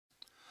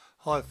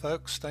Hi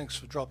folks, thanks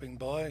for dropping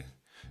by.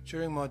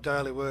 During my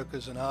daily work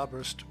as an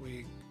arborist,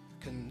 we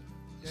can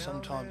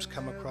sometimes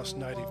come across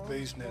native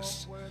bees'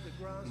 nests,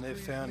 and they're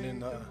found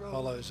in the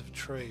hollows of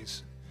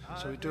trees.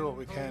 So we do what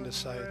we can to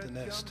save the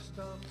nest.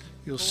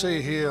 You'll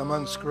see here I'm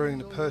unscrewing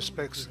the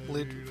Perspex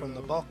lid from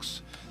the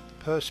box.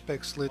 The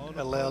Perspex lid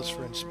allows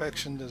for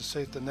inspection to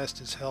see if the nest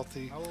is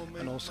healthy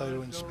and also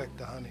to inspect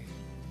the honey.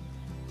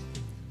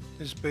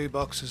 This bee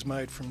box is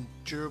made from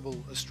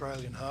durable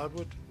Australian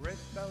hardwood.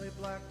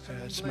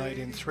 It's made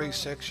in 3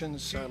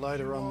 sections, so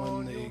later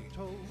on when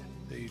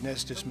the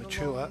nest is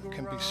mature, it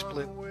can be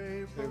split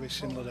very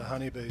similar to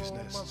honeybees'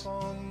 nests.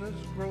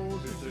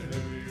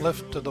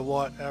 Left of the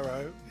white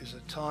arrow is a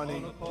tiny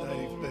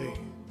native bee.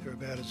 They're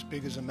about as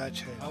big as a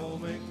match head.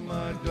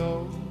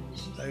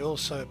 They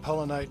also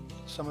pollinate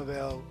some of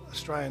our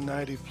Australian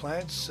native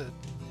plants that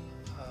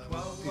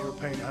the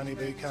European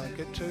honeybee can't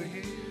get to,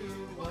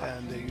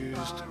 and they're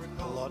used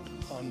a lot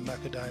on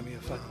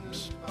macadamia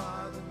farms.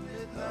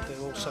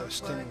 They're also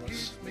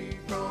stingless.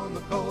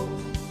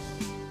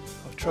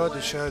 I've tried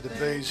to show the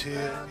bees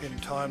here in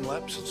time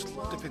lapse. It's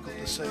difficult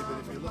to see, but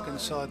if you look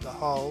inside the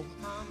hole,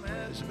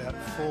 there's about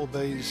 4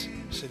 bees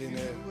sitting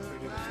there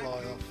ready to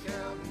fly off.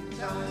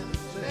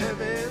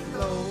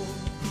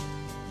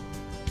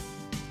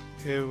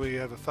 Here we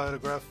have a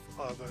photograph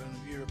of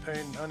a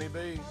European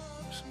honeybee,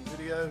 some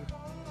video.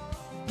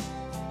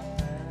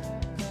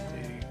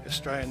 The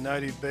Australian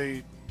native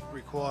bee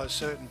requires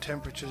certain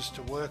temperatures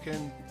to work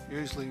in,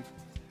 usually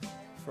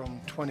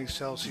from 20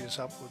 Celsius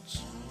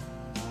upwards.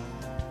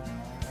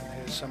 And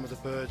here's some of the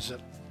birds that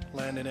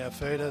land in our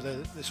feeder.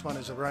 This one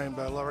is a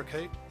rainbow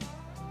lorikeet.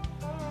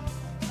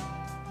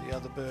 The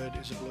other bird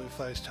is a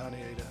blue-faced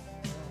honeyeater.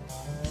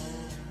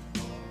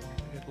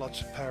 We get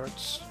lots of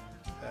parrots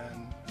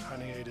and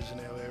honeyeaters in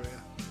our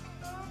area.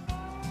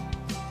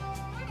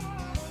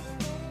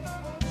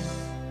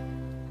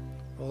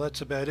 Well,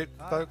 that's about it,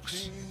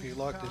 folks. If you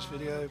like this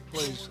video,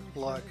 please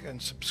like and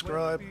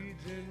subscribe, and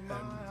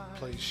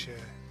please share.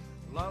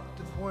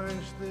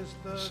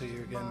 See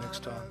you again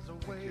next time.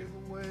 Thank you.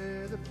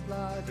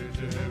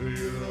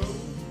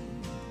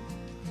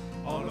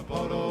 On a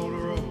pothole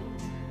road,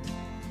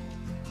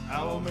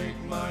 I will make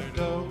my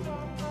dough.